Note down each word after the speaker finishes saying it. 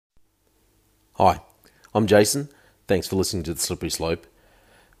Hi, I'm Jason. Thanks for listening to The Slippery Slope.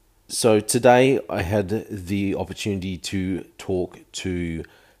 So, today I had the opportunity to talk to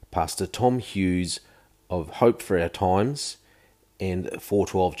Pastor Tom Hughes of Hope for Our Times and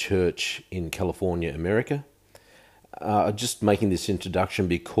 412 Church in California, America. Just making this introduction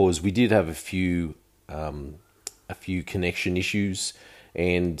because we did have a few connection issues,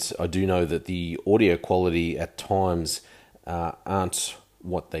 and I do know that the audio quality at times aren't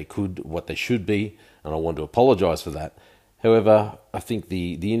what they should be, and I want to apologise for that. However, I think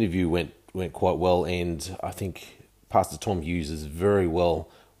the interview went quite well, and I think Pastor Tom Hughes is very well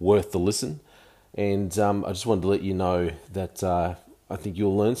worth the listen. And I just wanted to let you know that I think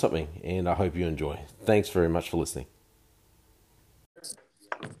you'll learn something, and I hope you enjoy. Thanks very much for listening.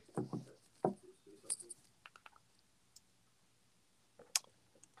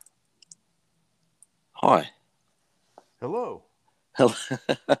 Hi. Hello. Hello.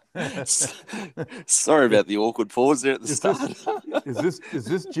 is Sorry about the awkward pause there at the this start. is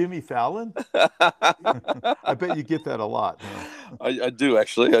this Jimmy Fallon? I bet you get that a lot, huh? I do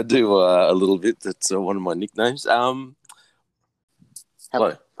actually. I do a little bit. That's one of my nicknames. Hello,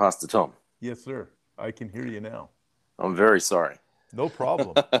 Pastor Tom. Yes, sir. I can hear you now. I'm very sorry. No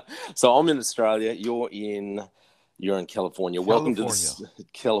problem. So I'm in Australia. You're in California. Welcome to California.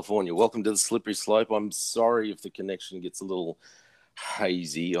 California. Welcome to the Slippery Slope. I'm sorry if the connection gets a little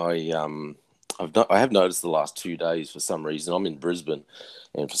hazy. I have noticed the last 2 days for some reason. I'm in Brisbane,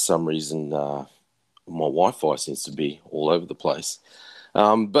 and for some reason my Wi-Fi seems to be all over the place.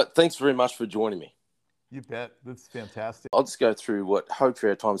 But thanks very much for joining me. You bet. That's fantastic. I'll just go through what Hope for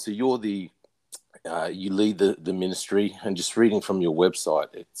Our Time. So you lead the ministry, and just reading from your website,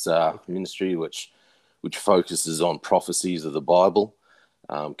 it's a ministry which focuses on prophecies of the Bible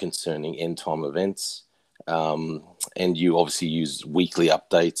concerning end time events. And you obviously use weekly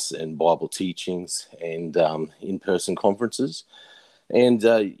updates and Bible teachings and in-person conferences. And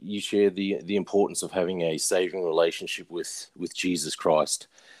you share the importance of having a saving relationship with Jesus Christ,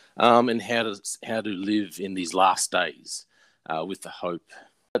 and how to live in these last days with the hope.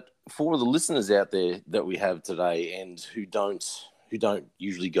 But for the listeners out there that we have today, and who don't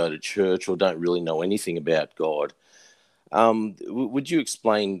usually go to church or don't really know anything about God, would you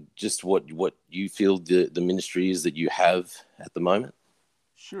explain just what you feel the ministry is that you have at the moment?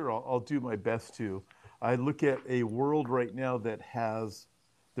 Sure, I'll do my best to. I look at a world right now that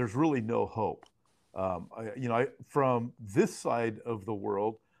there's really no hope. From this side of the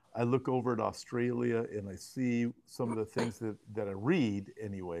world, I look over at Australia and I see some of the things that I read,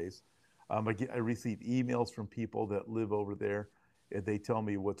 anyways. I receive emails from people that live over there, and they tell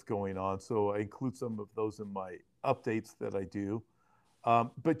me what's going on. So I include some of those in my updates that I do.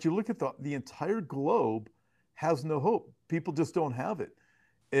 But you look at the entire globe has no hope. People just don't have it.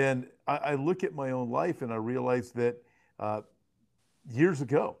 And I look at my own life and I realize that uh, years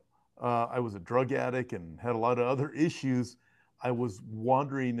ago, I was a drug addict and had a lot of other issues. I was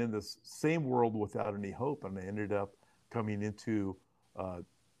wandering in this same world without any hope, and I ended up coming into uh,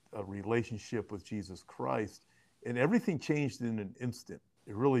 a relationship with Jesus Christ, and everything changed in an instant.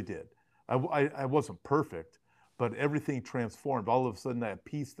 It really did. I wasn't perfect, but everything transformed. All of a sudden, I had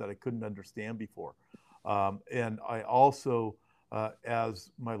peace that I couldn't understand before. And I also,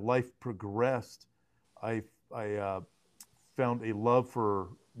 as my life progressed, I found a love for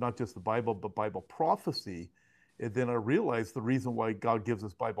not just the Bible, but Bible prophecy. And then I realized the reason why God gives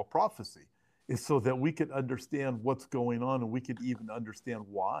us Bible prophecy is so that we could understand what's going on, and we could even understand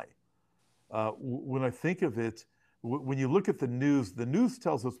why. When I think of it, when you look at the news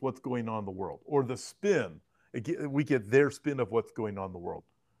tells us what's going on in the world, or the spin. We get their spin of what's going on in the world.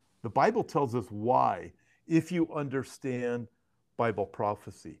 The Bible tells us why, if you understand Bible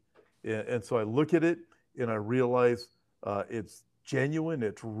prophecy. And so I look at it and I realize it's genuine,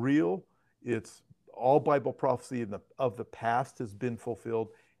 it's real, it's all Bible prophecy of the past has been fulfilled.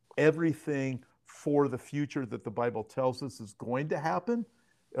 Everything for the future that the Bible tells us is going to happen,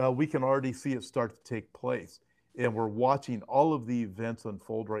 we can already see it start to take place. And we're watching all of the events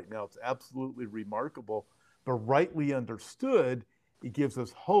unfold right now. It's absolutely remarkable. But rightly understood, it gives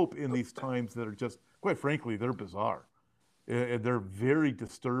us hope in these times that are just, quite frankly, they're bizarre. And they're very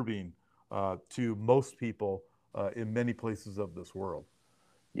disturbing to most people in many places of this world.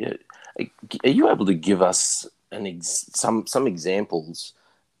 Yeah. Are you able to give us some examples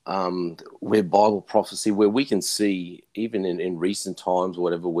where Bible prophecy, where we can see even in recent times,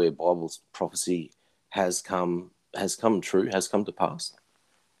 whatever, where Bible prophecy has come true, has come to pass?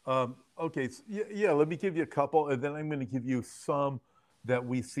 Okay, so yeah, let me give you a couple, and then I'm going to give you some that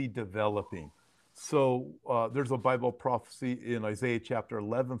we see developing. There's a Bible prophecy in Isaiah chapter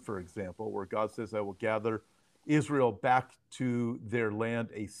 11, for example, where God says, I will gather Israel back to their land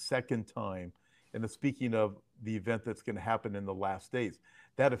a second time. And it's speaking of the event that's going to happen in the last days.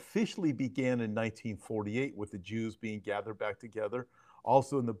 That officially began in 1948 with the Jews being gathered back together.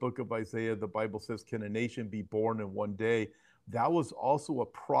 Also in the book of Isaiah, the Bible says, can a nation be born in one day? That was also a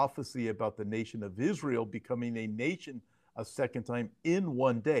prophecy about the nation of Israel becoming a nation a second time in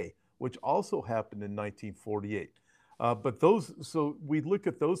one day, which also happened in 1948. So we look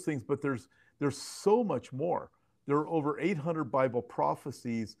at those things, but there's so much more. There are over 800 Bible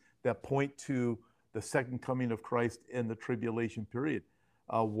prophecies that point to the second coming of Christ and the tribulation period.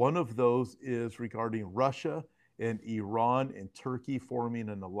 One of those is regarding Russia and Iran and Turkey forming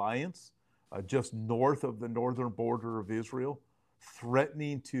an alliance just north of the northern border of Israel,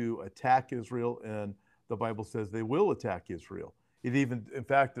 threatening to attack Israel. And the Bible says they will attack Israel. In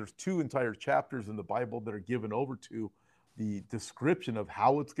fact, there's 2 entire chapters in the Bible that are given over to the description of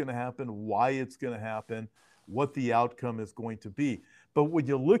how it's going to happen, why it's going to happen, what the outcome is going to be. But when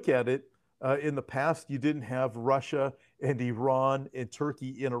you look at it, in the past, you didn't have Russia and Iran and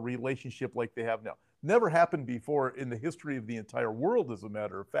Turkey in a relationship like they have now. Never happened before in the history of the entire world, as a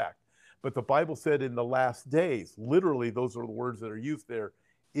matter of fact. But the Bible said in the last days, literally, those are the words that are used there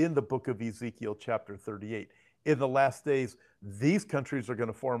in the book of Ezekiel, chapter 38. In the last days, these countries are going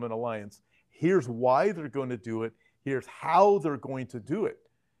to form an alliance. Here's why they're going to do it. Here's how they're going to do it.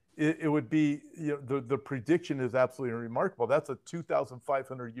 It would be, the prediction is absolutely remarkable. That's a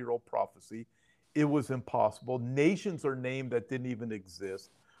 2,500-year-old prophecy. It was impossible. Nations are named that didn't even exist.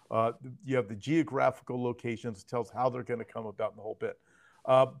 You have the geographical locations, tells how they're going to come about in the whole bit.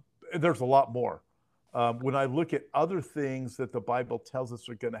 There's a lot more. When I look at other things that the Bible tells us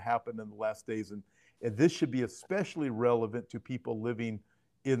are going to happen in the last days, and this should be especially relevant to people living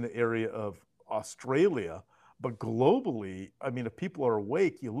in the area of Australia, but globally, I mean, if people are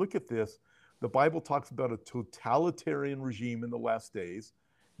awake, you look at this, the Bible talks about a totalitarian regime in the last days.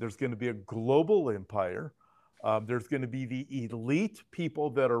 There's going to be a global empire. There's going to be the elite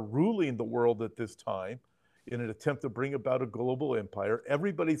people that are ruling the world at this time in an attempt to bring about a global empire.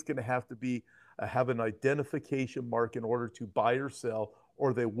 Everybody's going to have an identification mark in order to buy or sell,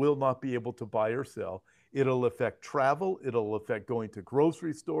 or they will not be able to buy or sell. It'll affect travel. It'll affect going to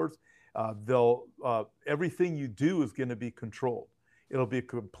grocery stores. Everything you do is going to be controlled. It'll be a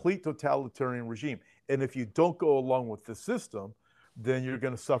complete totalitarian regime. And if you don't go along with the system, then you're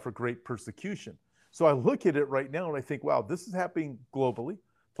going to suffer great persecution. So I look at it right now and I think, wow, this is happening globally.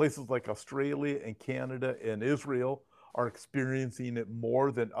 Places like Australia and Canada and Israel are experiencing it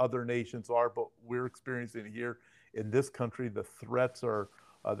more than other nations are, but we're experiencing it here in this country. The threats are,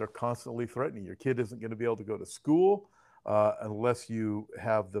 they're constantly threatening. Your kid isn't going to be able to go to school unless you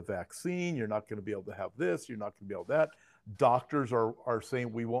have the vaccine. You're not going to be able to have this. You're not going to be able to that. Doctors are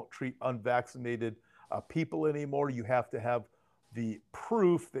saying we won't treat unvaccinated people anymore. You have to have the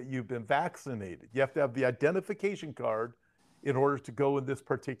proof that you've been vaccinated. You have to have the identification card in order to go in this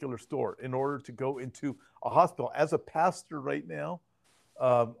particular store, in order to go into a hospital. As a pastor right now,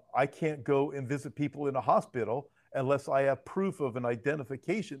 I can't go and visit people in a hospital unless I have proof of an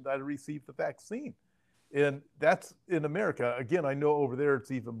identification that I received the vaccine. And that's in America. Again, I know over there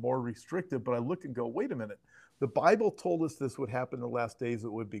it's even more restrictive, but I look and go, wait a minute. The Bible told us this would happen in the last days.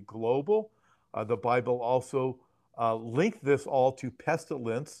 It would be global. The Bible also linked this all to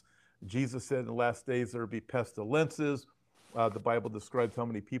pestilence. Jesus said in the last days there would be pestilences. The Bible describes how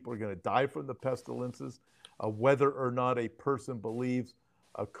many people are going to die from the pestilences. Whether or not a person believes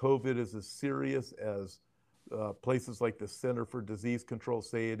COVID is as serious as places like the Center for Disease Control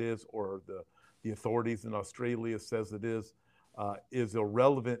say it is, or the authorities in Australia says it is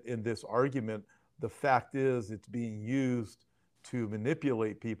irrelevant in this argument. The fact is it's being used to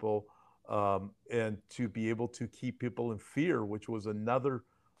manipulate people and to be able to keep people in fear, which is another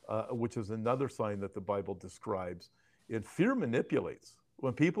sign that the Bible describes. And fear manipulates.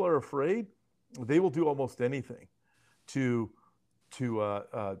 When people are afraid, they will do almost anything to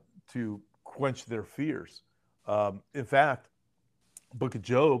quench their fears. In fact, Book of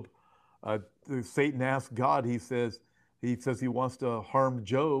Job, Satan asks God. He says he wants to harm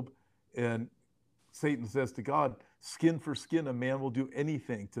Job, and Satan says to God, "Skin for skin, a man will do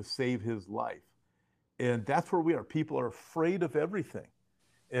anything to save his life." And that's where we are. People are afraid of everything.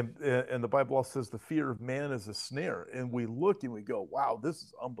 And the Bible also says the fear of man is a snare. And we look and we go, wow, this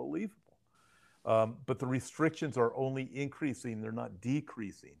is unbelievable. But the restrictions are only increasing. They're not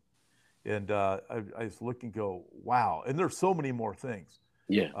decreasing. And I just look and go, wow. And there's so many more things.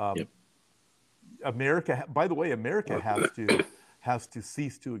 Yeah. Yep. America, by the way, America has to has to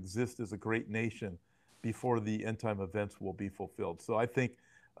cease to exist as a great nation before the end time events will be fulfilled. So I think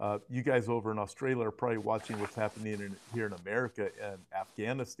you guys over in Australia are probably watching what's happening here in America and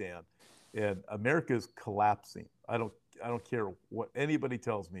Afghanistan, and America is collapsing. I don't care what anybody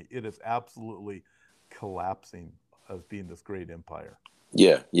tells me. It is absolutely collapsing as being this great empire.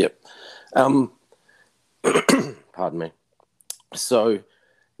 Yeah, yep. Um, pardon me. So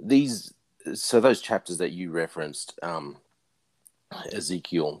these, so those chapters that you referenced,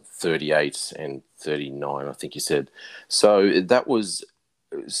 Ezekiel 38 and 39, I think you said. So that was,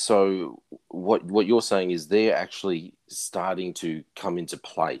 so what you're saying is they're actually starting to come into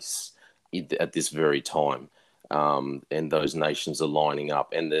place at this very time, and those nations are lining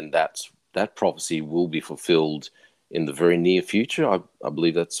up, and then that prophecy will be fulfilled in the very near future. I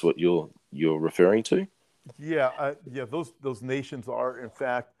believe that's what you're referring to. Yeah. Those nations are in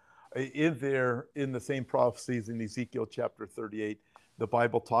fact in the same prophecies in Ezekiel chapter 38. The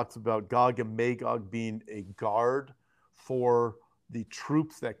Bible talks about Gog and Magog being a guard for the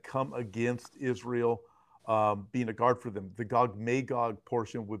troops that come against Israel, being a guard for them. The Gog Magog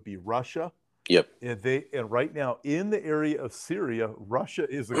portion would be Russia, Yep. and right now in the area of Syria, Russia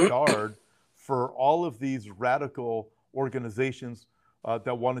is a guard for all of these radical organizations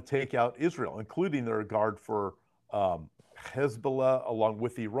that want to take out Israel, including their guard for Hezbollah along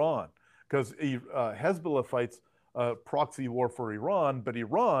with Iran, because Hezbollah fights proxy war for Iran, but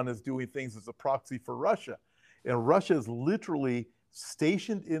Iran is doing things as a proxy for Russia, and Russia is literally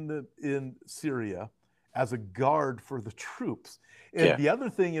stationed in Syria as a guard for the troops. And Yeah. the other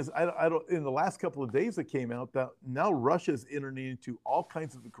thing is, I don't. In the last couple of days, it came out that now Russia is entering into all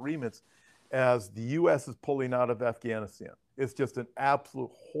kinds of agreements as the U.S. is pulling out of Afghanistan. It's just an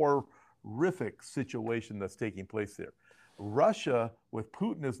absolute horrific situation that's taking place there. Russia, with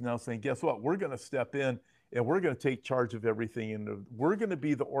Putin, is now saying, guess what? We're going to step in and we're going to take charge of everything. And we're going to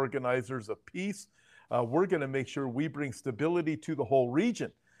be the organizers of peace. We're going to make sure we bring stability to the whole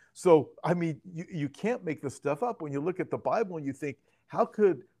region. So, I mean, you can't make this stuff up. When you look at the Bible and you think, how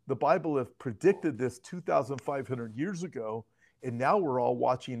could the Bible have predicted this 2,500 years ago? And now we're all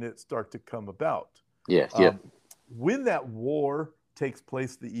watching it start to come about. Yeah. Yeah. When that war takes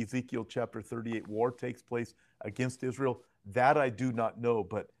place, the Ezekiel chapter 38 war takes place against Israel, that I do not know,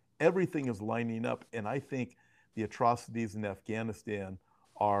 but everything is lining up. And I think the atrocities in Afghanistan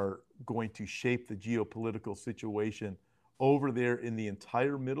are going to shape the geopolitical situation over there in the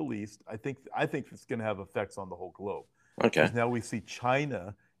entire Middle East. I think it's going to have effects on the whole globe. Okay. Because now we see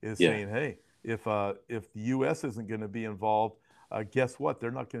China is Yeah. saying, hey, if the U.S. isn't going to be involved, guess what? They're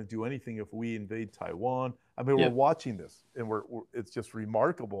not going to do anything if we invade Taiwan. I mean, we're Yep. watching this, and it's just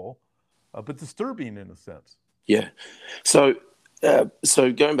remarkable, but disturbing in a sense. Yeah. So,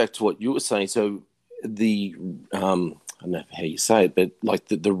 so going back to what you were saying, so the I don't know how you say it, but like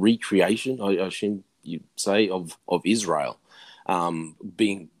the recreation, I assume you say of Israel,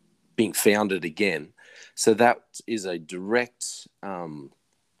 being founded again. So that is a direct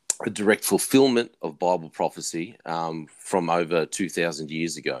fulfillment of Bible prophecy from over 2,000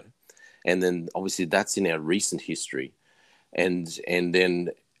 years ago, and then obviously that's in our recent history, and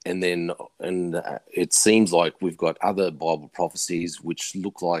it seems like we've got other Bible prophecies which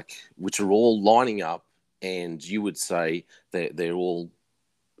are all lining up, and you would say that they're all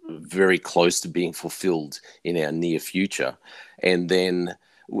very close to being fulfilled in our near future. And then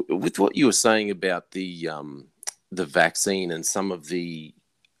with what you were saying about the vaccine and some of the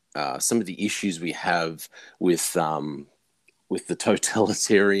issues we have with the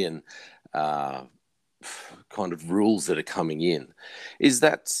totalitarian kind of rules that are coming in, is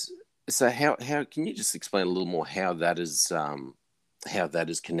that so? How can you just explain a little more how that is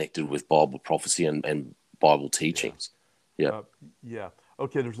connected with Bible prophecy and Bible teachings? Yeah. Yeah.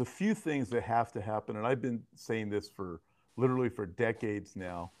 Okay. There's a few things that have to happen, and I've been saying this for literally for decades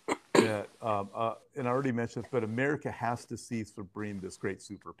now. That and I already mentioned this, but America has to cease from being this great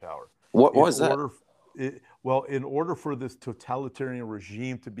superpower. Why In is that? order, well, in order for this totalitarian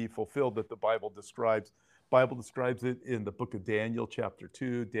regime to be fulfilled that the Bible describes it in the book of Daniel, chapter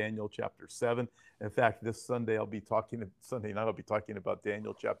 2, Daniel, chapter 7. In fact, this Sunday Sunday night I'll be talking about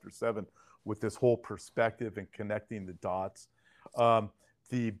Daniel, chapter 7, with this whole perspective and connecting the dots.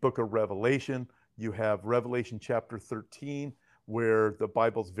 The book of Revelation, you have Revelation chapter 13, where the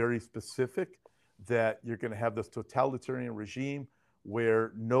Bible's very specific that you're going to have this totalitarian regime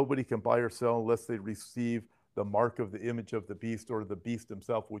where nobody can buy or sell unless they receive the mark of the image of the beast or the beast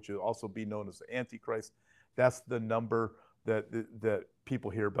himself, which will also be known as the Antichrist. That's the number that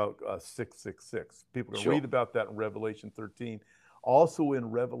people hear about, 666. People can read about that in Revelation 13. Also in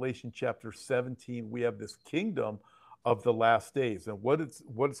Revelation chapter 17, we have this kingdom of the last days. And what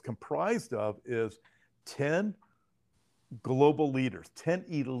it's comprised of is 10 global leaders, 10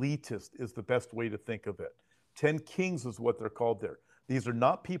 elitists is the best way to think of it. 10 kings is what they're called there. These are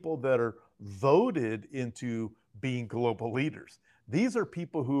not people that are voted into being global leaders. These are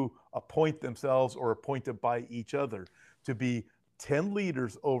people who appoint themselves or appointed by each other to be 10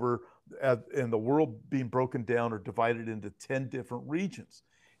 leaders over, and the world being broken down or divided into 10 different regions.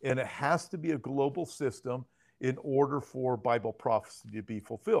 And it has to be a global system in order for Bible prophecy to be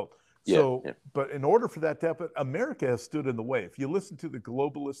fulfilled. Yeah, So, yeah, but in order for that to happen, America has stood in the way. If you listen to the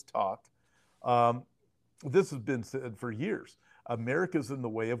globalist talk, um, this has been said for years. America's in the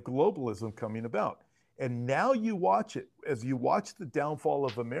way of globalism coming about. And now you watch it, as you watch the downfall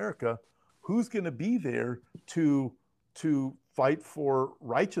of America, who's going to be there to fight for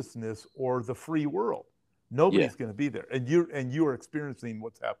righteousness or the free world? yeah, Nobody's going to be there. And you are experiencing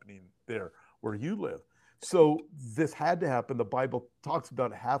what's happening there where you live. So this had to happen. The Bible talks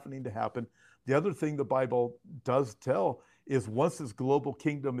about it happening to happen. The other thing the Bible does tell is once this global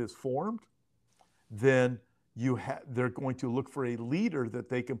kingdom is formed, then they're going to look for a leader that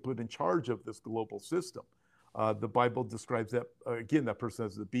they can put in charge of this global system. The Bible describes that, again, that person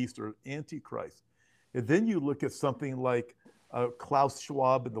as the beast or antichrist. And then you look at something like Klaus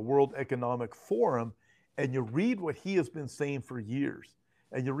Schwab and the World Economic Forum, and you read what he has been saying for years.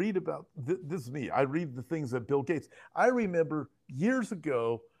 And you read about, this is me, I read the things that Bill Gates, I remember years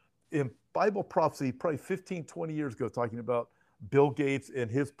ago in Bible prophecy, probably 15, 20 years ago, talking about Bill Gates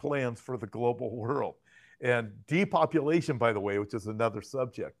and his plans for the global world. And depopulation, by the way, which is another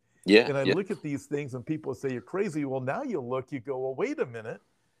subject. yeah, And I yeah, look at these things and people say you're crazy. Well, now you look, you go, well, wait a minute.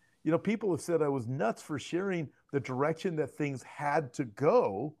 You know, people have said I was nuts for sharing the direction that things had to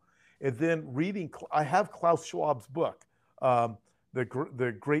go. And then reading, I have Klaus Schwab's book,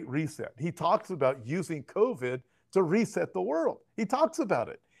 the Great Reset. He talks about using COVID to reset the world. He talks about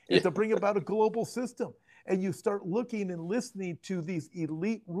it and yeah, to bring about a global system. And you start looking and listening to these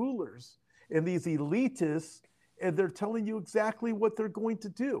elite rulers and these elitists, and they're telling you exactly what they're going to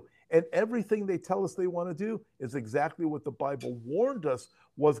do. And everything they tell us they want to do is exactly what the Bible warned us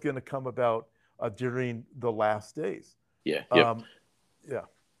was going to come about during the last days. yeah, yeah. Um, yeah.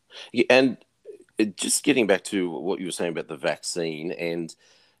 Yeah, and just getting back to what you were saying about the vaccine, and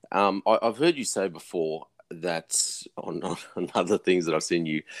I've heard you say before that on other things that I've seen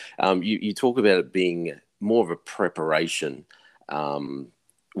you, you talk about it being more of a preparation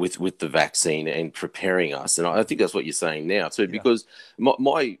with the vaccine and preparing us, and I think that's what you're saying now too. Yeah. Because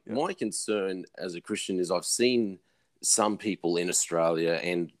my Yeah. my concern as a Christian is I've seen some people in Australia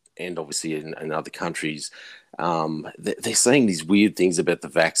and obviously in other countries, they're saying these weird things about the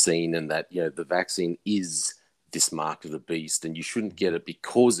vaccine and that the vaccine is this mark of the beast and you shouldn't get it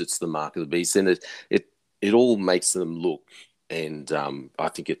because it's the mark of the beast, and it all makes them look, and I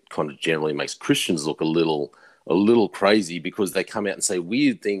think it kind of generally makes Christians look a little crazy because they come out and say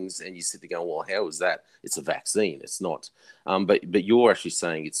weird things and you sit there going, well, how is that? It's a vaccine. It's not. But you're actually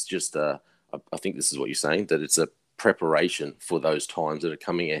saying it's just I think this is what you're saying, that it's a preparation for those times that are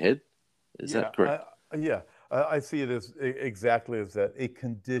coming ahead. Is Yeah, that correct? yeah, I see it as exactly as that, a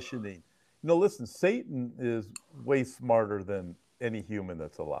conditioning. You know, listen, Satan is way smarter than any human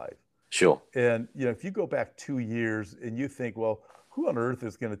that's alive. Sure. And you know, if you go back 2 years and you think, well, who on earth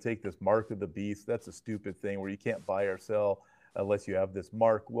is going to take this mark of the beast? That's a stupid thing where you can't buy or sell unless you have this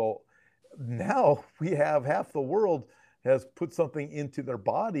mark. Well, now we have half the world has put something into their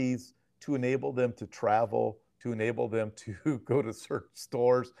bodies to enable them to travel, to enable them to go to certain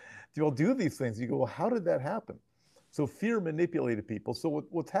stores, to do these things. You go, well, how did that happen? So fear manipulated people. So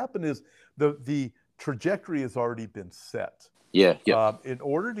what's happened is the trajectory has already been set. Yeah. Yep. In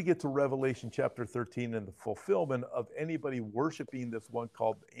order to get to Revelation chapter 13 and the fulfillment of anybody worshiping this one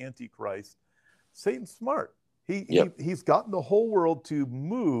called Antichrist, Satan's smart. Yep. He's gotten the whole world to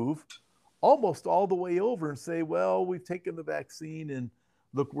move almost all the way over and say, well, we've taken the vaccine and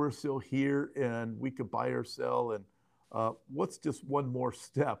look, we're still here and we could buy or sell. And what's just one more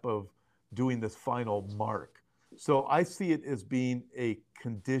step of doing this final mark? So I see it as being a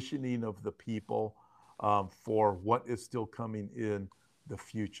conditioning of the people for what is still coming in the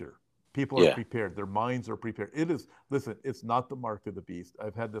future. People are Yeah. prepared. Their minds are prepared. It is, listen, it's not the mark of the beast.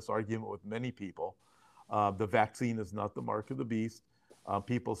 I've had this argument with many people. The vaccine is not the mark of the beast.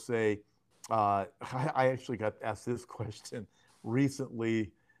 People say, I actually got asked this question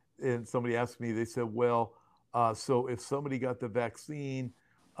recently, and somebody asked me, they said, well, so if somebody got the vaccine,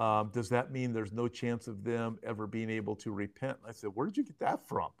 does that mean there's no chance of them ever being able to repent? And I said, where did you get that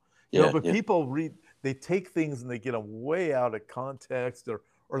from? Yeah. But Yeah. people they take things and they get them way out of context,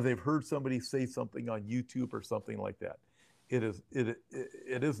 or they've heard somebody say something on YouTube or something like that. It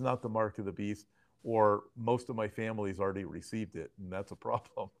is not the mark of the beast, or most of my family's already received it, and that's a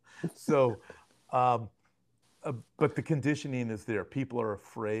problem. So, um, but the conditioning is there. People are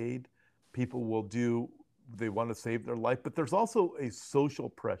afraid. People will do. They want to save their life, but there's also a social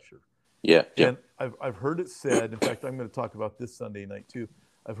pressure. Yeah, yeah, And I've heard it said. In fact, I'm going to talk about this Sunday night too.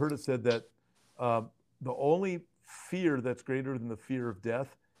 I've heard it said that um, the only fear that's greater than the fear of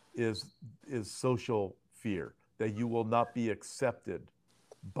death is social fear, that you will not be accepted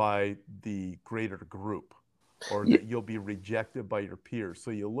by the greater group, or yeah. that you'll be rejected by your peers.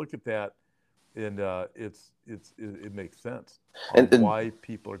 So you look at that, and it makes sense on And why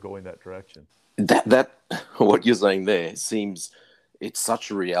people are going that direction. that what you're saying there seems it's such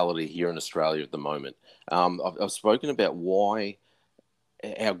a reality here in Australia at the moment. I've spoken about why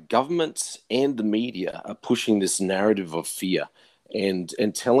our governments and the media are pushing this narrative of fear, and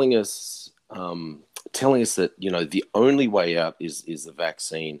telling us that the only way out is the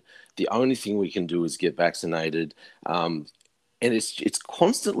vaccine. The only thing we can do is get vaccinated, and it's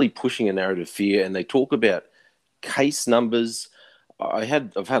constantly pushing a narrative of fear. And they talk about case numbers. I've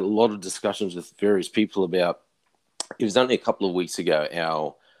had a lot of discussions with various people about. It was only a couple of weeks ago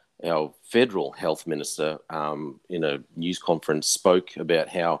our federal health minister, in a news conference, spoke about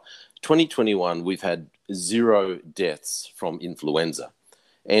how 2021 we've had zero deaths from influenza,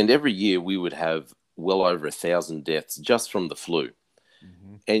 and every year we would have well over 1,000 deaths just from the flu,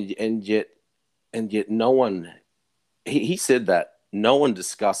 Mm-hmm. and yet no one. He said that no one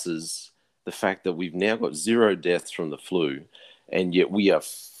discusses the fact that we've now got zero deaths from the flu, and yet we are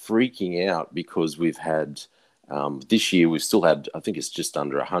freaking out because we've had this year we've still had, I think it's just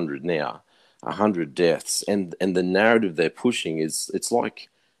under 100 now, 100 deaths, and the narrative they're pushing is it's like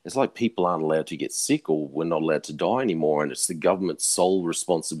people aren't allowed to get sick, or we're not allowed to die anymore, and it's the government's sole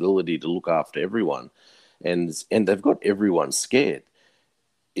responsibility to look after everyone, and they've got everyone scared.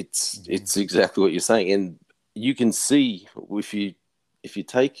 it's Mm-hmm. it's exactly what you're saying, and you can see if you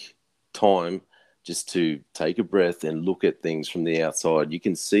take time just to take a breath and look at things from the outside, you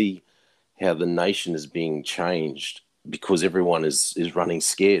can see how the nation is being changed because everyone is running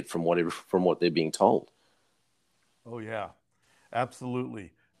scared from what they're being told. Oh yeah,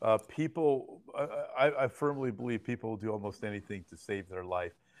 absolutely. People, I firmly believe people will do almost anything to save their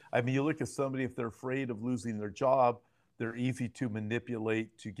life. I mean, you look at somebody, if they're afraid of losing their job, they're easy to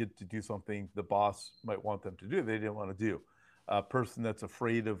manipulate to get to do something the boss might want them to do. They didn't want to do. A person that's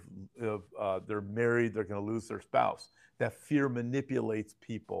afraid of they're married, they're going to lose their spouse. That fear manipulates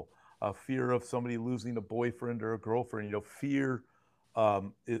people. Fear of somebody losing a boyfriend or a girlfriend. Fear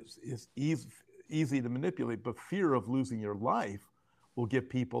is easy to manipulate, but fear of losing your life will get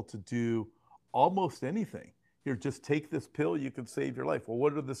people to do almost anything. Here, just take this pill, you can save your life. Well,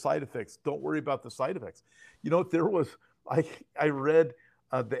 what are the side effects? Don't worry about the side effects. There was, I read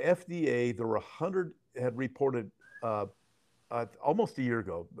the FDA, there were 100 had reported almost a year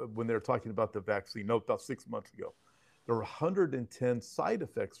ago when they were talking about the vaccine, no, about 6 months ago. There were 110 side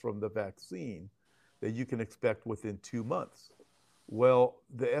effects from the vaccine that you can expect within 2 months. Well,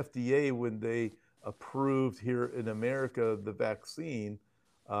 the FDA, when they approved here in America the vaccine,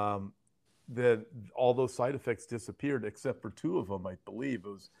 um, then all those side effects disappeared except for two of them, I believe. It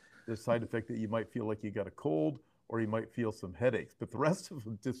was the side effect that you might feel like you got a cold or you might feel some headaches, but the rest of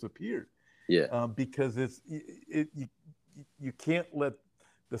them disappeared Yeah, because you can't let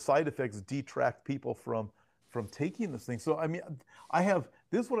the side effects detract people from taking this thing. So I mean, I have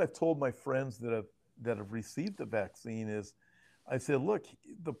this is what I've told my friends that have received the vaccine is I said, look,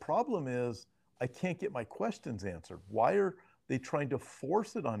 the problem is I can't get my questions answered. Why are they trying to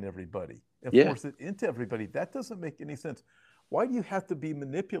force it on everybody and yeah, force it into everybody? That doesn't make any sense. Why do you have to be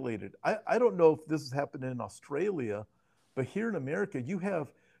manipulated? I don't know if this has happened in Australia, but here in America, you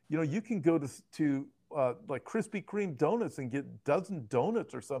can go to like Krispy Kreme donuts and get dozen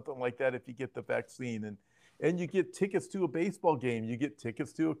donuts or something like that if you get the vaccine, and you get tickets to a baseball game, you get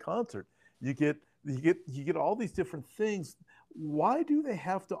tickets to a concert, you get all these different things. Why do they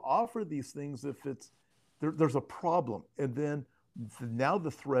have to offer these things if there's a problem? And then now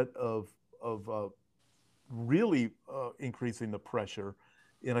the threat of really increasing the pressure,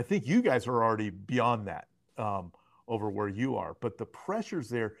 and I think you guys are already beyond that over where you are, but the pressure's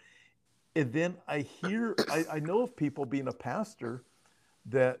there. And then I know of people, being a pastor,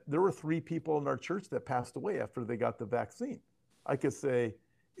 that there were 3 people in our church that passed away after they got the vaccine. I could say,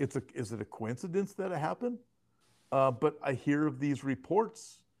 is it a coincidence that it happened? But I hear of these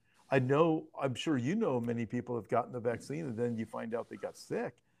reports. I'm sure many people have gotten the vaccine and then you find out they got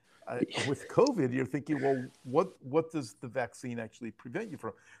sick. with COVID, you're thinking, well, what does the vaccine actually prevent you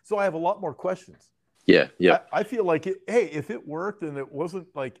from? So I have a lot more questions. Yeah, yeah, I feel like hey, if it worked and it wasn't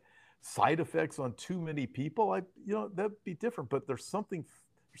like side effects on too many people, that'd be different. But there's something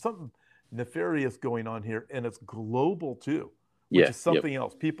nefarious going on here, and it's global too, which yeah, is yep, something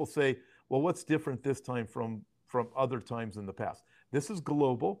else. People say, well, what's different this time from other times in the past? This is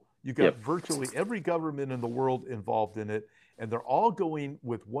global. You got yep. virtually every government in the world involved in it, and they're all going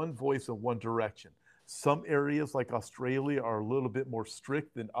with one voice in one direction. Some areas like Australia are a little bit more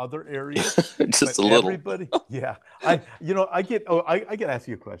strict than other areas, Just but a little. everybody, yeah. I get to ask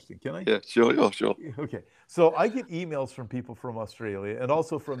you a question. Can I? Yeah, sure, yeah, sure. Okay. So I get emails from people from Australia and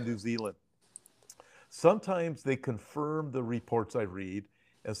also from New Zealand. Sometimes they confirm the reports I read,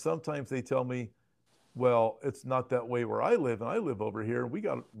 and sometimes they tell me, well, it's not that way where I live, and I live over here, and we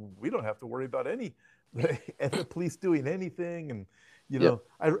don't have to worry about any and the police doing anything. And Yep.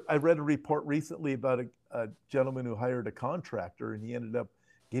 I read a report recently about a gentleman who hired a contractor, and he ended up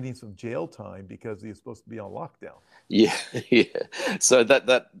getting some jail time because he was supposed to be on lockdown. Yeah, yeah. So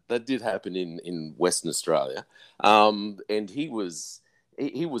that did happen in Western Australia, and he was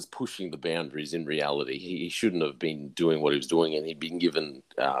pushing the boundaries. In reality, he shouldn't have been doing what he was doing, and he'd been given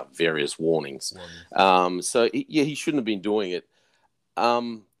various warnings. Warnings. So yeah, he shouldn't have been doing it.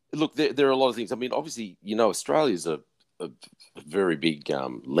 Look, there are a lot of things. I mean, obviously, Australia's a very big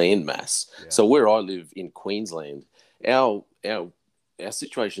land mass. Yeah. So where I live in Queensland, our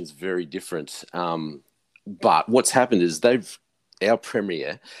situation is very different. But what's happened is our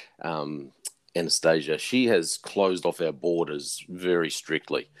premier, Anastasia, she has closed off our borders very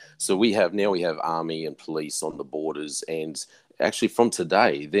strictly. So we have army and police on the borders, and actually from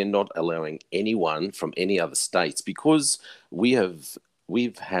today they're not allowing anyone from any other states because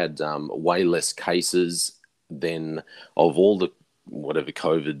we've had way less cases than of all the whatever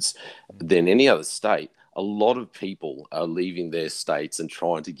COVIDs than any other state. A lot of people are leaving their states and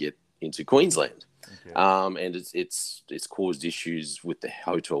trying to get into Queensland. Okay. And it's caused issues with the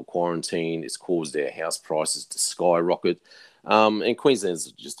hotel quarantine. It's caused our house prices to skyrocket. And Queensland's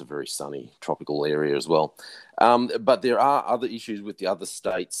just a very sunny tropical area as well. But there are other issues with the other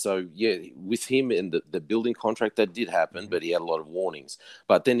states. So yeah, with him and the building contract, that did happen, but he had a lot of warnings.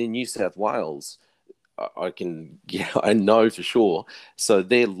 But then in New South Wales, I know for sure. So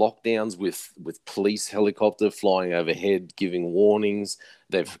they're lockdowns with police helicopter flying overhead, giving warnings.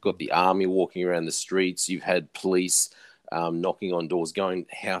 They've got the army walking around the streets. You've had police knocking on doors, going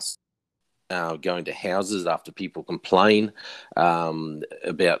to houses after people complain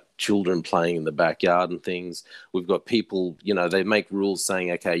about children playing in the backyard and things. We've got people, they make rules saying,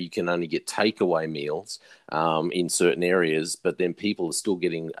 okay, you can only get takeaway meals in certain areas, but then people are still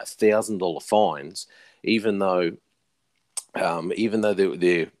getting $1,000 fines, even though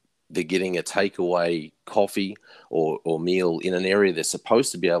they're getting a takeaway coffee or meal in an area they're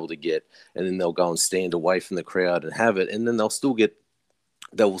supposed to be able to get, and then they'll go and stand away from the crowd and have it, and then they will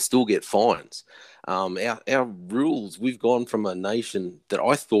still get fines. Our rules, we've gone from a nation that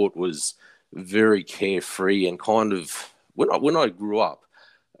I thought was very carefree and kind of, when I grew up,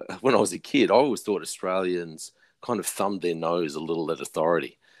 when I was a kid, I always thought Australians kind of thumbed their nose a little at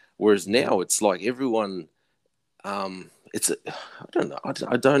authority. Whereas now it's like everyone, I don't know,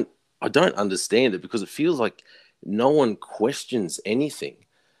 I don't understand it because it feels like no one questions anything,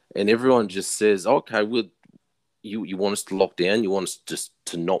 and everyone just says, okay, you want us to lock down, you want us just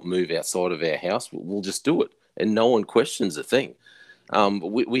to not move outside of our house, we'll just do it, and no one questions a thing.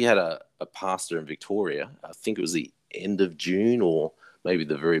 We had a pastor in Victoria, I think it was the end of June or maybe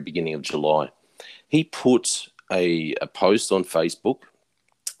the very beginning of July. He put a post on Facebook.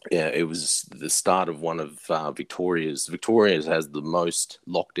 Yeah, it was the start of one of Victoria's. Victoria has the most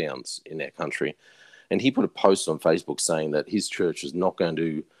lockdowns in our country. And he put a post on Facebook saying that his church is not going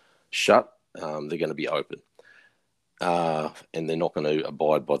to shut, they're going to be open. And they're not going to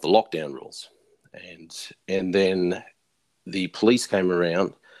abide by the lockdown rules. And then the police came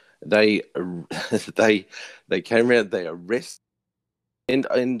around. They they came around. They arrested.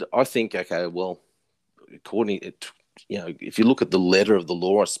 And I think, okay, well, if you look at the letter of the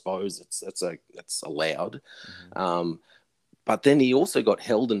law, I suppose that's allowed. Mm-hmm. But then he also got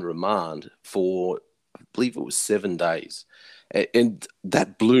held in remand for, I believe it was 7 days. And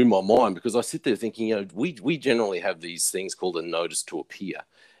that blew my mind because I sit there thinking, we generally have these things called a notice to appear.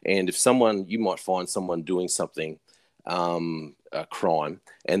 And if you might find someone doing something, a crime,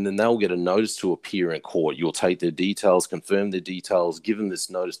 and then they'll get a notice to appear in court. You'll take their details, confirm their details, give them this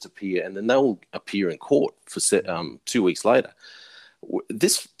notice to appear, and then they'll appear in court for 2 weeks later.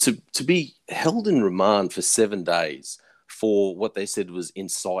 This to be held in remand for 7 days for what they said was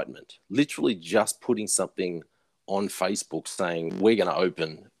incitement. Literally just putting something on Facebook saying we're going to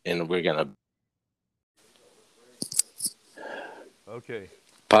open and we're going to. Okay. Am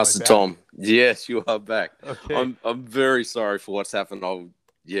I Pastor back? Tom, yes, you are back. Okay. I'm very sorry for what's happened.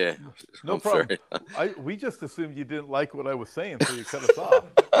 Yeah, No I'm problem. very. We just assumed you didn't like what I was saying, so you cut us off.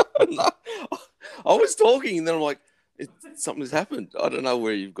 No, I was talking, and then I'm like, something's happened. I don't know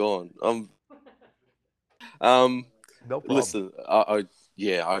where you've gone. Um, No problem. listen,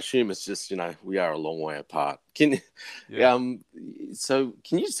 yeah, I assume it's just we are a long way apart. Yeah. So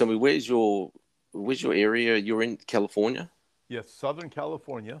can you just tell me where's your area? You're in California? Yes, Southern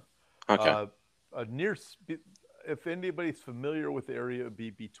California. Okay, Uh, near, if anybody's familiar with the area, it would be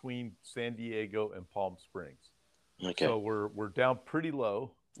between San Diego and Palm Springs. okay, So we're down pretty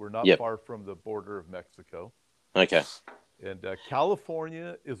low. We're not yep, far from the border of Mexico. okay, And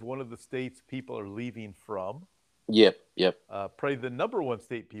California is one of the states people are leaving from. yep. Probably the number one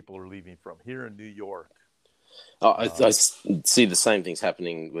state people are leaving from here in New York. I see the same things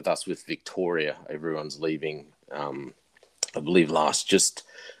happening with us with Victoria. Everyone's leaving. I believe just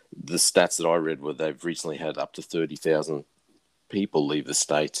the stats that I read were they've recently had up to 30,000 people leave the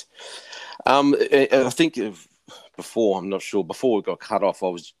state. I think before, I'm not sure, before we got cut off,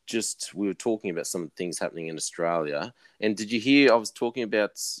 we were talking about some things happening in Australia. And did you hear I was talking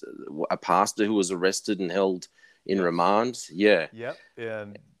about a pastor who was arrested and held in Yes. remand? Yeah. Yep.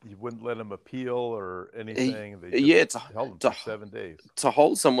 And you wouldn't let him appeal or anything. They just Yeah, held him to, for 7 days. to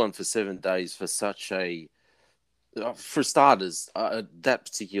hold someone for 7 days for such a for starters, that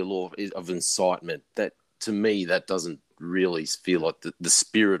particular law of incitement, that to me, that doesn't really feel like the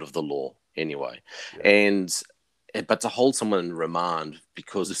spirit of the law anyway. Yeah. But to hold someone in remand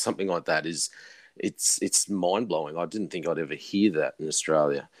because of something like that it's mind blowing. I didn't think I'd ever hear that in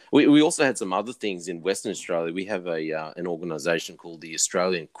Australia. We also had some other things in Western Australia. We have an organisation called the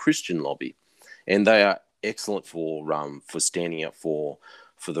Australian Christian Lobby, and they are excellent for standing up for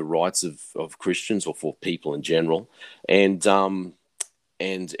the rights of Christians or for people in general, and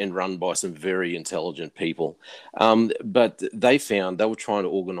and run by some very intelligent people. But they found they were trying to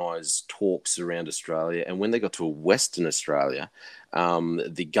organise talks around Australia, and when they got to Western Australia,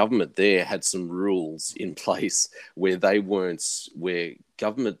 the government there had some rules in place where where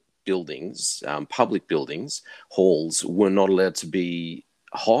government buildings, public buildings, halls were not allowed to be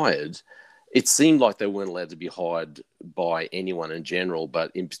hired. It seemed like they weren't allowed to be hired by anyone in general,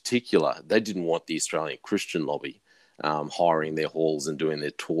 but in particular, they didn't want the Australian Christian Lobby hiring their halls and doing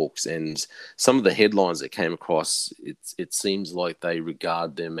their talks. And some of the headlines that came across, it seems like they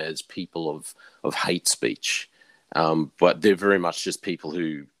regard them as people of hate speech, but they're very much just people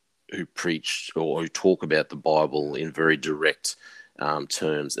who preach or who talk about the Bible in very direct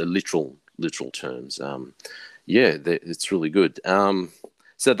terms, literal terms. Yeah, it's really good.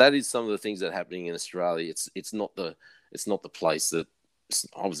 So that is some of the things that are happening in Australia. It's not the place that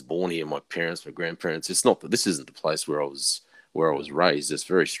I was born here. My parents, my grandparents. This isn't the place where I was raised. It's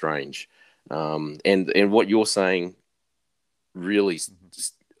very strange. And what you're saying really,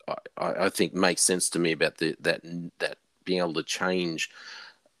 I think makes sense to me about that being able to change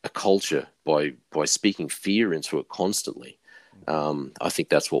a culture by speaking fear into it constantly. I think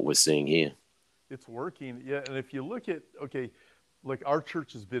that's what we're seeing here. It's working. Yeah. And if you look at, okay, like our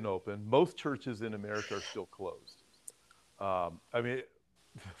church has been open. Most churches in America are still closed. I mean,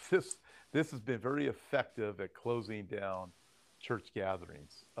 this this has been very effective at closing down church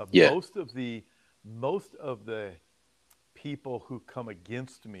gatherings. Yeah, Most of the people who come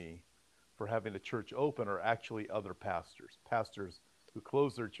against me for having a church open are actually other pastors. Pastors who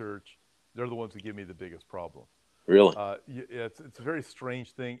close their church, they're the ones who give me the biggest problem. really. It's a very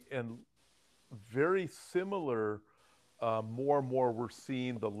strange thing and very similar. More and more, we're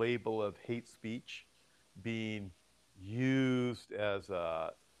seeing the label of hate speech being used as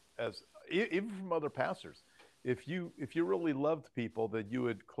even from other pastors. If you really loved people, then you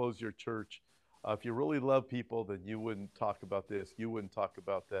would close your church. If you really love people, then you wouldn't talk about this. You wouldn't talk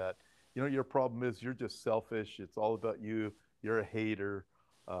about that. You know, your problem is you're just selfish. It's all about you. You're a hater.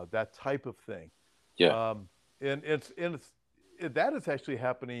 That type of thing. Yeah, Um, that is actually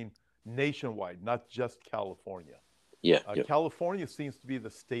happening nationwide, not just California. yeah, yeah, California seems to be the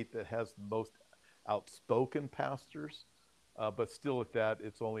state that has the most outspoken pastors, but still at that,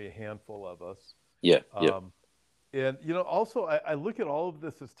 it's only a handful of us. yeah, yeah, Um, and also I look at all of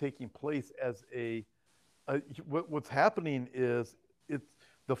this as taking place as what's happening is it's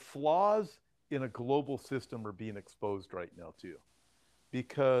the flaws in a global system are being exposed right now too,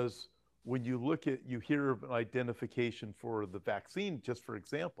 because when you hear of an identification for the vaccine, just for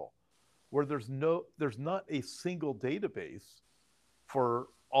example, where there's not a single database for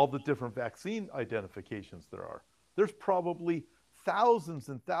all the different vaccine identifications there are. There's probably thousands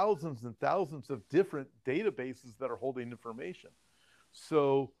and thousands and thousands of different databases that are holding information.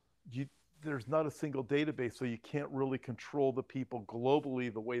 So you, there's not a single database, so you can't really control the people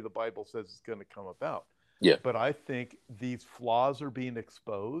globally the way the Bible says it's going to come about. Yeah. But I think these flaws are being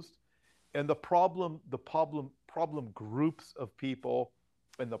exposed, and the problem groups of people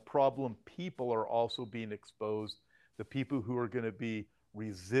and the problem people are also being exposed. The people who are going to be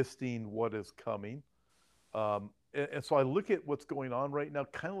resisting what is coming. And so I look at what's going on right now,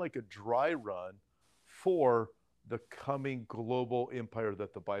 kind of like a dry run for the coming global empire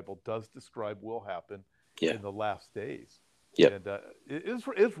that the Bible does describe will happen Yeah. in the last days. Yep. And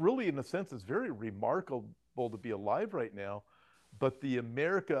it's really, in a sense, it's very remarkable to be alive right now. But the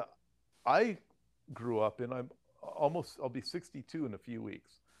America I grew up in, I'll be 62 in a few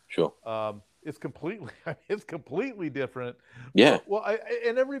weeks. Sure. It's completely different. Yeah. Well,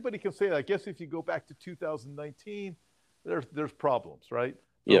 and everybody can say that. I guess if you go back to 2019, there's problems, right?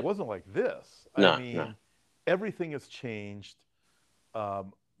 But Yep. it wasn't like this. No, I mean, no. everything has changed. We're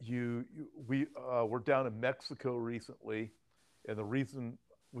down in Mexico recently, and the reason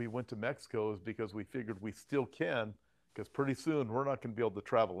we went to Mexico is because we figured we still can, because pretty soon we're not going to be able to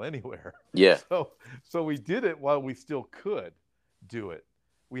travel anywhere. Yeah. So we did it while we still could do it.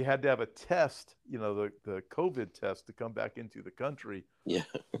 We had to have a test, the COVID test to come back into the country. Yeah.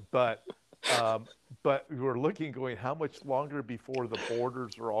 But we were looking, going, how much longer before the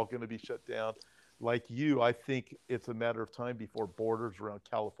borders are all going to be shut down? Like you, I think it's a matter of time before borders around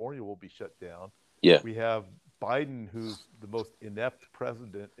California will be shut down. Yeah. We have Biden, who's the most inept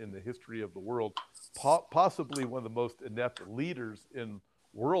president in the history of the world, possibly one of the most inept leaders in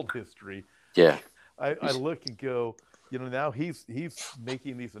world history. Yeah. I look and go, now he's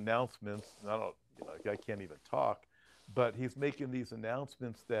making these announcements. And I can't even talk, but he's making these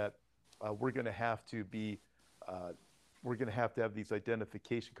announcements that we're going to have to have these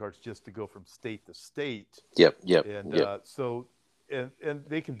identification cards just to go from state to state. Yep. Yep. And yep. And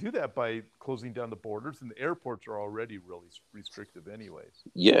they can do that by closing down the borders, and the airports are already really restrictive anyways.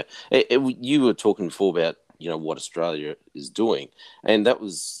 Yeah. You were talking before about, what Australia is doing. And that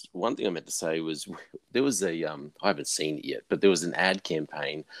was one thing I meant to say was there was I haven't seen it yet, but there was an ad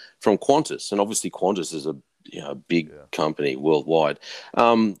campaign from Qantas. And obviously Qantas is a big company worldwide.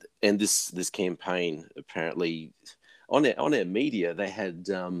 And this campaign, apparently on their media, they had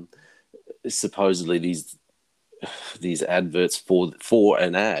supposedly these adverts for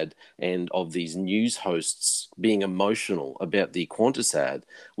an ad, and of these news hosts being emotional about the Qantas ad,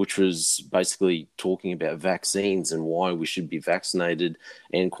 which was basically talking about vaccines and why we should be vaccinated.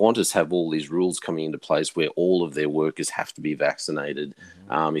 And Qantas have all these rules coming into place where all of their workers have to be vaccinated.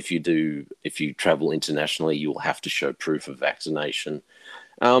 Mm-hmm. If you travel internationally, you'll have to show proof of vaccination.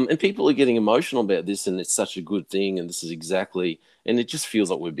 And people are getting emotional about this, and it's such a good thing. And this is exactly, and it just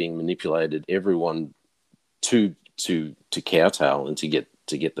feels like we're being manipulated. Everyone to kowtow and to get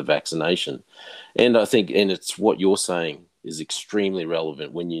the vaccination. And I think, and it's what you're saying is extremely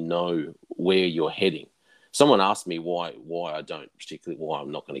relevant when you know where you're heading. Someone asked me why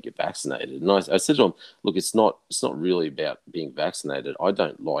I'm not going to get vaccinated. And I said to them, look, it's not really about being vaccinated. I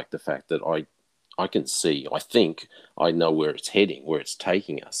don't like the fact that I can see, I think I know where it's heading, where it's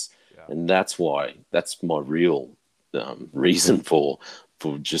taking us. Yeah. And that's my real reason for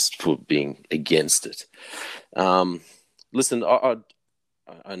being against it. Listen,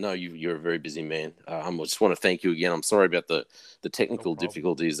 I know you're a very busy man. I just want to thank you again. I'm sorry about the technical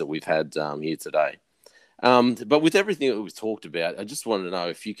difficulties that we've had here today. But with everything that we've talked about, I just wanted to know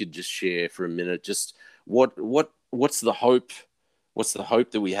if you could just share for a minute, just what's the hope? What's the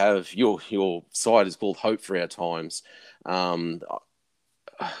hope that we have? Your site is called Hope for Our Times. And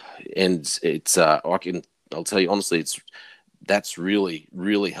it's I'll tell you honestly, that's really,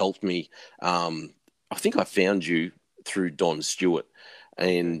 really helped me. I think I found you through Don Stewart,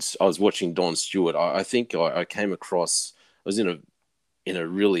 and I was watching Don Stewart. I think I came across, I was in a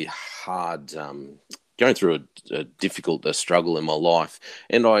really hard, going through a difficult struggle in my life.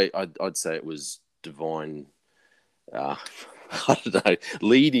 And I'd say it was divine, I don't know,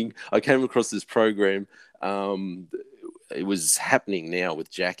 leading. I came across this program. It was happening now with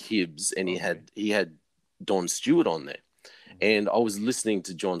Jack Hibbs, and he had Don Stewart on there. And I was listening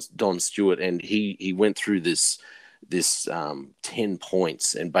to Don Stewart, and he went through this 10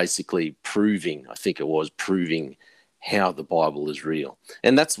 points and basically proving how the Bible is real.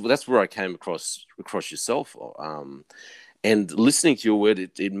 And that's where I came across yourself. And listening to your word,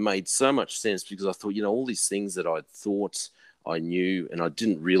 it made so much sense, because I thought, all these things that I thought I knew and I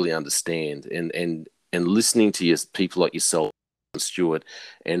didn't really understand. And listening to people like yourself, Stuart,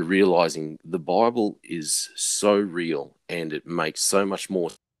 and realizing the Bible is so real and it makes so much more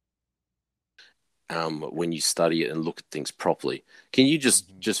when you study it and look at things properly. Can you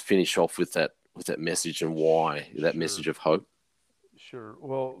Hmm. just finish off with that message and why that Sure. message of hope? Sure.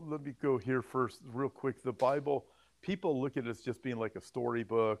 Well, let me go here first, real quick. The Bible, people look at it as just being like a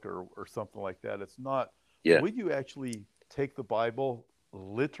storybook or something like that. It's not. Yeah. When you actually take the Bible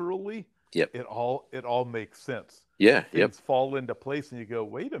literally, Yep. it all makes sense. Yeah. Yep. Things fall into place, and you go,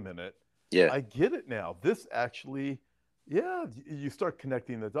 wait a minute, Yeah. I get it now. This actually, yeah, you start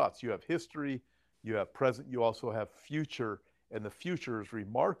connecting the dots. You have history, you have present, you also have future, and the future is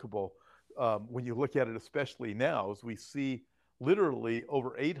remarkable when you look at it, especially now, as we see literally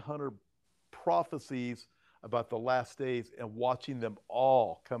over 800 prophecies about the last days and watching them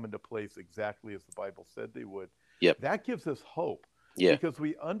all come into place exactly as the Bible said they would. Yep. That gives us hope Yeah. because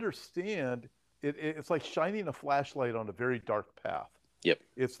we understand it's like shining a flashlight on a very dark path. Yep.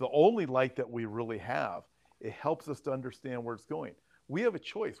 It's the only light that we really have. It helps us to understand where it's going. We have a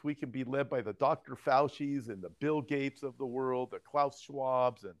choice. We can be led by the Dr. Fauci's and the Bill Gates of the world, the Klaus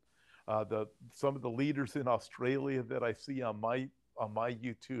Schwab's, and the some of the leaders in Australia that I see on my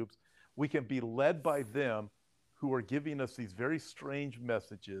YouTubes. We can be led by them, who are giving us these very strange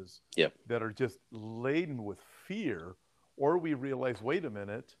messages Yep. that are just laden with fear, or we realize, wait a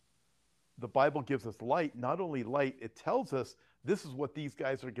minute, the Bible gives us light. Not only light, it tells us this is what these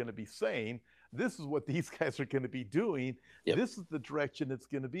guys are going to be saying. This is what these guys are going to be doing. Yep. This is the direction it's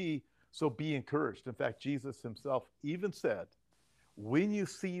going to be. So be encouraged. In fact, Jesus himself even said, when you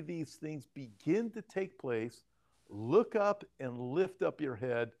see these things begin to take place, look up and lift up your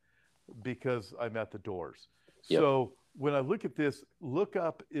head because I'm at the doors. Yep. So when I look at this, look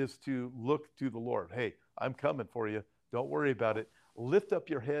up is to look to the Lord. Hey, I'm coming for you. Don't worry about it. Lift up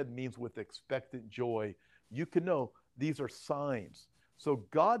your head means with expectant joy. You can know these are signs. So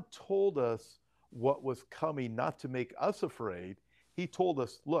God told us what was coming, not to make us afraid. He told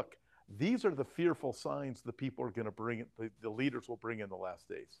us, look, these are the fearful signs the people are going to bring, the leaders will bring in the last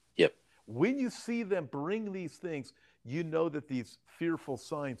days. Yep. When you see them bring these things, you know that these fearful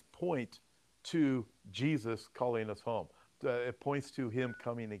signs point to Jesus calling us home. It points to him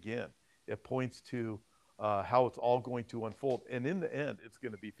coming again. It points to how it's all going to unfold. And in the end, it's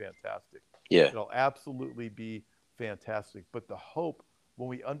going to be fantastic. Yeah. It'll absolutely be fantastic. But the hope, when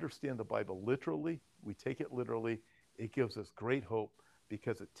we understand the Bible literally, we take it literally, it gives us great hope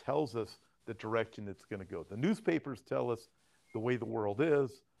because it tells us the direction it's going to go. The newspapers tell us the way the world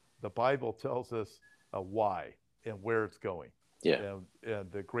is. The Bible tells us why and where it's going, Yeah.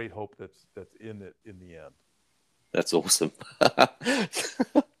 and the great hope that's in it in the end. That's awesome.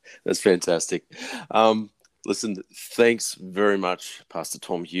 That's fantastic. Listen, thanks very much, Pastor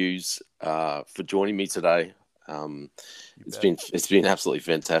Tom Hughes, for joining me today. You It's bet. been absolutely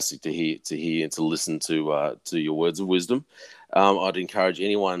fantastic to hear and to listen to your words of wisdom. I'd encourage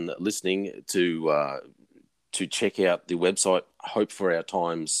anyone listening to check out the website Hope for Our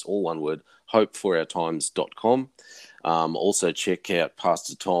Times, all one word, hopeforourtimes.com. Also check out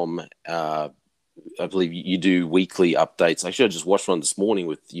Pastor Tom. I believe you do weekly updates. Actually, I just watched one this morning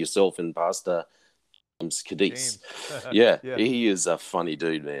with yourself and Pastor James Cadiz. James. Yeah, Yeah. he is a funny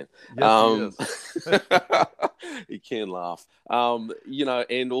dude, man. Yes, he is. He can laugh.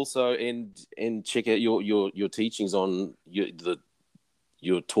 And also and check out your teachings on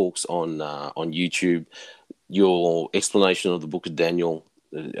your talks on YouTube. Your explanation of the book of Daniel,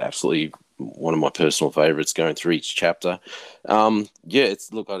 absolutely one of my personal favorites, going through each chapter.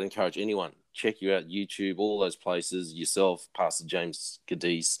 Look, I'd encourage anyone, check you out, YouTube, all those places, yourself, Pastor James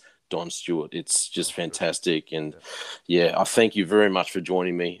Cadiz, Don Stewart. It's just fantastic. And I thank you very much for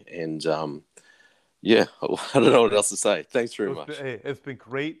joining me. And I don't know what else to say. Thanks very much. It's been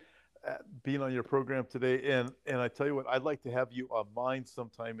great being on your program today, and I tell you what, I'd like to have you on mine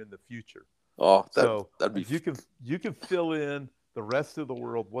sometime in the future. Oh, So that'd be you can fill in the rest of the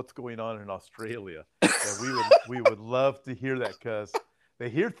world what's going on in Australia, and we would love to hear that because they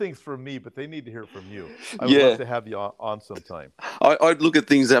hear things from me, but they need to hear from you. I would love yeah. to have you on sometime. I look at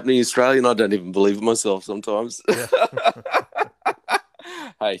things happening in Australia and I don't even believe it myself sometimes. Yeah,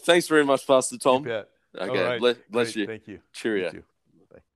 Hey, thanks very much, Pastor you Tom. bet. All Okay, right, bless great. you. Thank you. You Cheerio. too.